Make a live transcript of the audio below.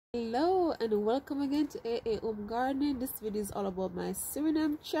Hello and welcome again to AA Home Gardening. This video is all about my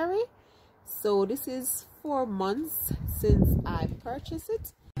Surinam cherry. So this is 4 months since I purchased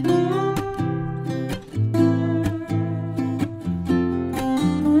it.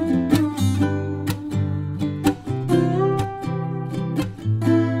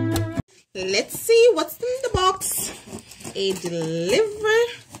 Let's see what's in the box. A delivery.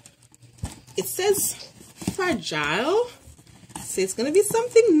 It says fragile. So it's gonna be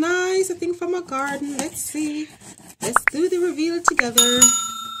something nice, I think, from a garden. Let's see. Let's do the reveal together.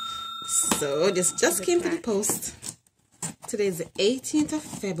 So this just came to the post. Today is the 18th of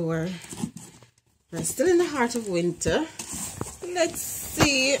February. We're still in the heart of winter. Let's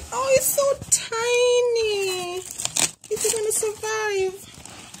see. Oh, it's so tiny. Is it gonna survive?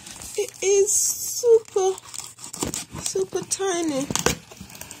 It is super tiny.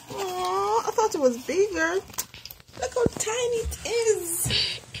 Oh, I thought it was bigger. Look how tiny it is.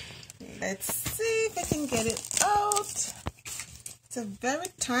 Let's see if I can get it out. It's a very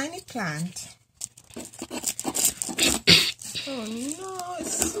tiny plant. Oh no,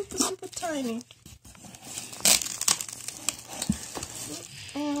 it's super tiny.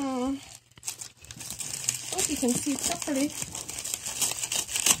 Hope you can see it properly.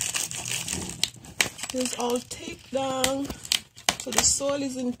 It's all taped down, so the soil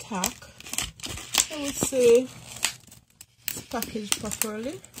is intact. I would say packaged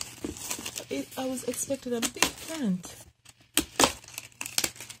properly. I was expecting a big plant.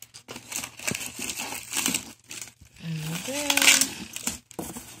 And then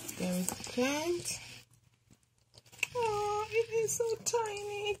there is the plant. Oh, it is so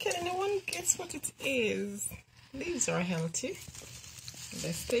tiny. Can anyone guess what it is? Leaves are healthy.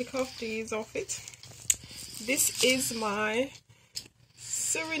 Let's take off these off it. This is my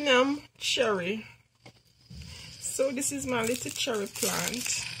Surinam cherry. So this is my little cherry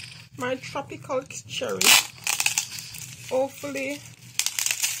plant, my tropical cherry. Hopefully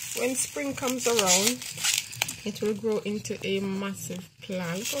when spring comes around it will grow into a massive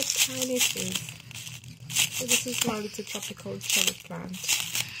plant. Look how tiny it is. So this is my little tropical cherry plant.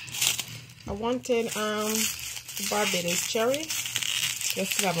 I wanted Barbados cherry. I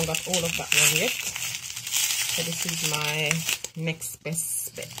still haven't got all of that one yet. So this is my next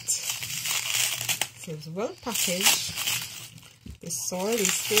best bet. So it's well packaged. The soil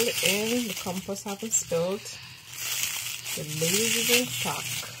is still in. The compost haven't spilled. The leaves is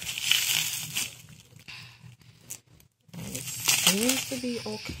intact. And it seems to be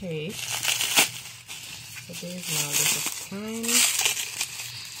okay. So there's my little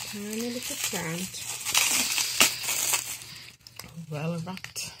tiny little plant. Well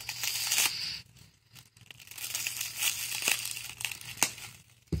wrapped.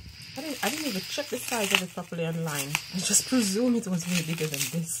 I didn't even check the size of it properly online. I just presumed it was way bigger than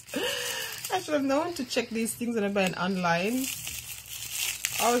this. I should have known to check these things when I buy it online.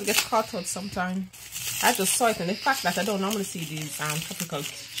 I always get caught out sometimes. I just saw it, and the fact that I don't normally see these tropical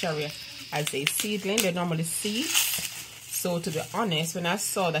cherry as a seedling, they're normally seeds. So to be honest, when I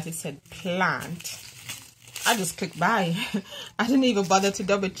saw that it said plant, I just clicked buy. I didn't even bother to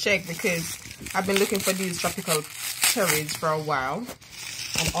double check because I've been looking for these tropical cherries for a while.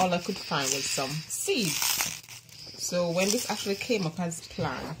 And all I could find was some seeds. So when this actually came up as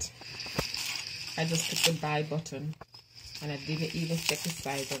plant, I just clicked the buy button and I didn't even check the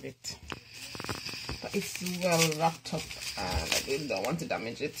size of it. But it's well wrapped up and I really don't want to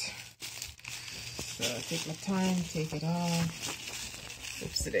damage it. So I take my time, take it off.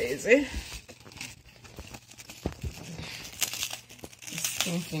 Oopsie daisy. This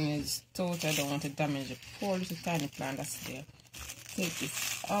thinking is total. I don't want to damage the poor little tiny plant that's there. Take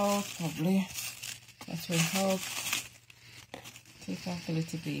this out, probably. That will help. Take off the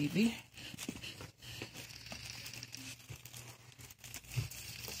little baby.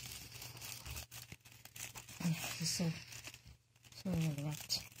 It's so well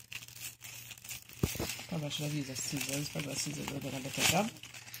wrapped. Probably I should have used a scissors. Probably a scissors would have done a better job.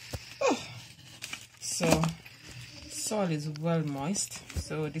 Oh. So soil is well moist.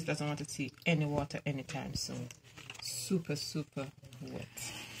 So this doesn't want to see any water anytime soon. Super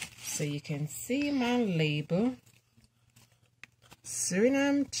wet. So you can see my label.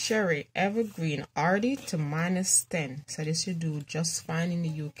 Surinam cherry evergreen RD to -10. So this should do just fine in the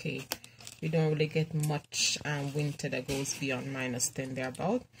UK. We don't really get much winter that goes beyond -10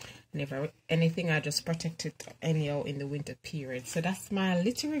 thereabout. And if anything, I just protect it anyhow in the winter period. So that's my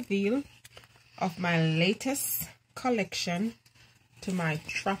little reveal of my latest collection to my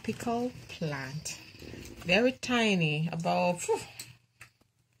tropical plant. Very tiny, about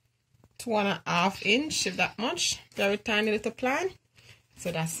 2.5 inches, if that much. Very tiny little plant.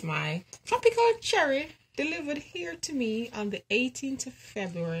 So that's my tropical cherry delivered here to me on the 18th of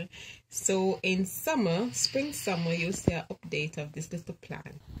February. So in spring summer, you'll see an update of this little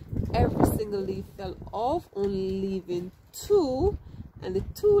plant. Every single leaf fell off, only leaving 2, and the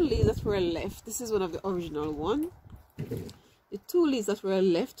 2 leaves that were left, this is one of the original one. The 2 leaves that were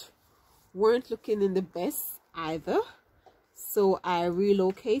left weren't looking in the best either, so I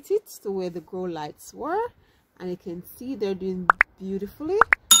relocated to where the grow lights were, and you can see they're doing beautifully,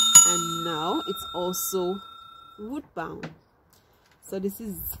 and now it's also root bound. So this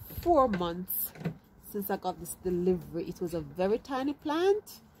is 4 months since I got this delivery. It was a very tiny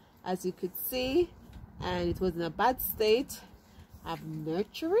plant, as you could see, and it was in a bad state. I've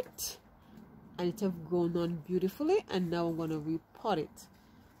nurtured it and it have grown on beautifully, and now I'm going to repot it.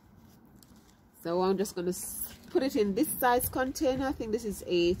 So I'm just going to put it in this size container. I think this is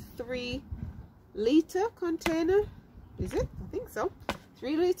a 3-liter container. Is it? I think so.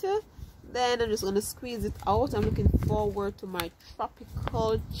 3 liter. Then I'm just going to squeeze it out. I'm looking forward to my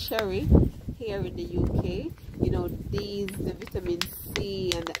tropical cherry here in the UK. You know, the vitamin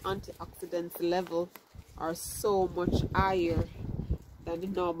C and the antioxidants level are so much higher than the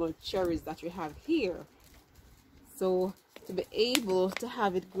normal cherries that we have here. So to be able to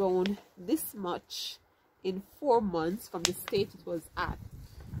have it grown this much in 4 months from the state it was at,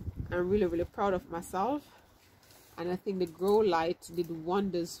 I'm really proud of myself, and I think the grow light did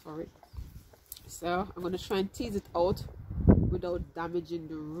wonders for it. So I'm going to try and tease it out without damaging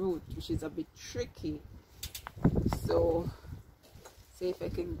the root, which is a bit tricky. So see if I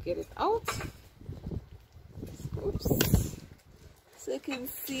can get it out. Oops. So you can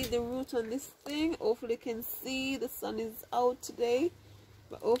see the root on this thing. Hopefully you can see, the sun is out today,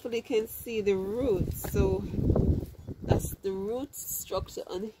 but hopefully you can see the roots. So that's the root structure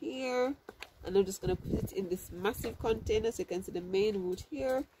on here, and I'm just going to put it in this massive container so you can see the main root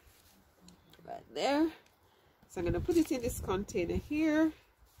here, right there. So I'm going to put it in this container here,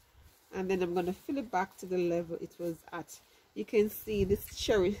 and then I'm going to fill it back to the level it was at. You can see this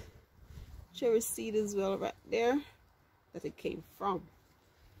cherry seed as well right there that it came from.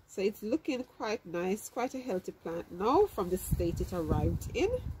 So it's looking quite nice, quite a healthy plant now from the state it arrived in.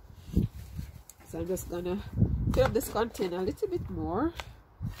 So I'm just gonna fill up this container a little bit more,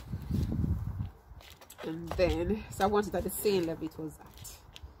 and then so I want it at the same level it was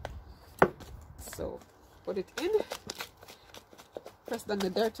at. So put it in, press down the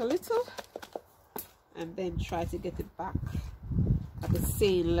dirt a little, and then try to get it back at the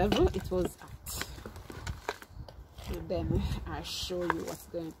same level it was at. And then I'll show you what's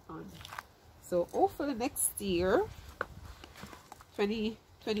going on. So hopefully next year,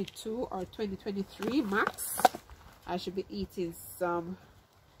 2022 or 2023 max, I should be eating some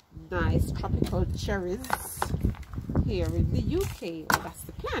nice tropical cherries here in the UK. Well, that's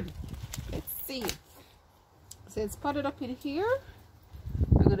the plan. Let's see. So it's potted up in here.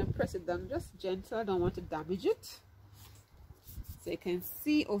 I'm going to press it down just gentle. I don't want to damage it. So you can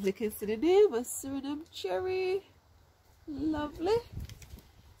see, hopefully you can see the name of Surinam Cherry. Lovely.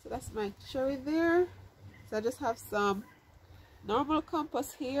 So that's my cherry there. So I just have some normal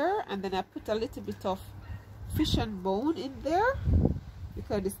compost here, and then I put a little bit of fish and bone in there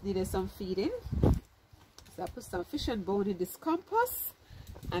because this needed some feeding. So I put some fish and bone in this compost,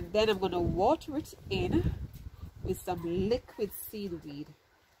 and then I'm going to water it in with some liquid seaweed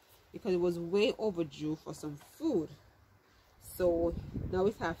because it was way overdue for some food. So now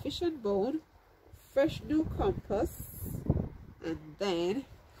we have fish and bone, fresh new compost, and then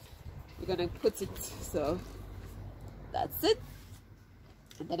we're gonna put it, so that's it.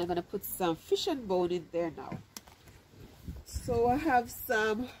 And then I'm gonna put some fish and bone in there now. So I have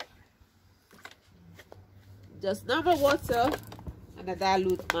some just normal water, and I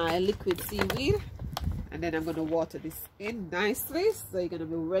dilute my liquid seaweed, and then I'm gonna water this in nicely so you're gonna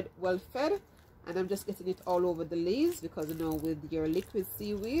be well fed. And I'm just getting it all over the leaves because, you know, with your liquid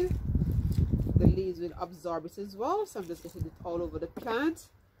seaweed, the leaves will absorb it as well. So I'm just getting it all over the plant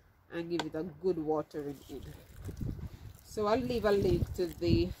and give it a good watering in. So I'll leave a link to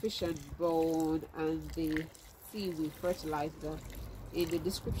the fish and bone and the seaweed fertilizer in the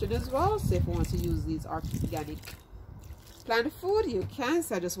description as well. So if you want to use these organic plant food, you can.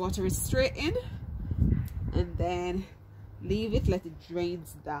 So I just water it straight in and then leave it, let it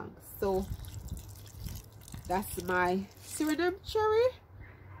drains down. So that's my Suriname cherry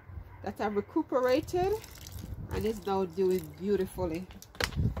that I've recuperated and is now doing beautifully.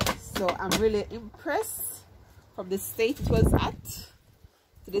 So I'm really impressed from the state it was at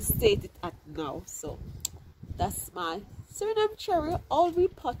to the state it's at now. So that's my Suriname cherry, all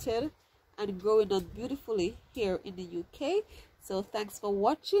repotted and growing on beautifully here in the UK. So thanks for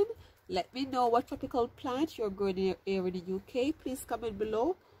watching. Let me know what tropical plant you're growing here in the UK. Please comment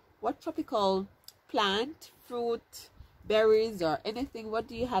below. What tropical plant, fruit, berries, or anything, what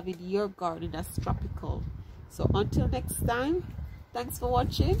do you have in your garden that's tropical? So until next time, thanks for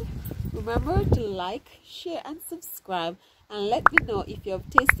watching. Remember to like, share, and subscribe, and let me know if you have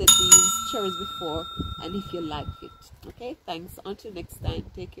tasted these cherries before and if you like it. Okay, thanks. Until next time,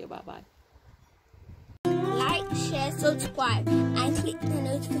 take care. Bye bye. Like, share, subscribe, and click the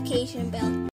notification bell.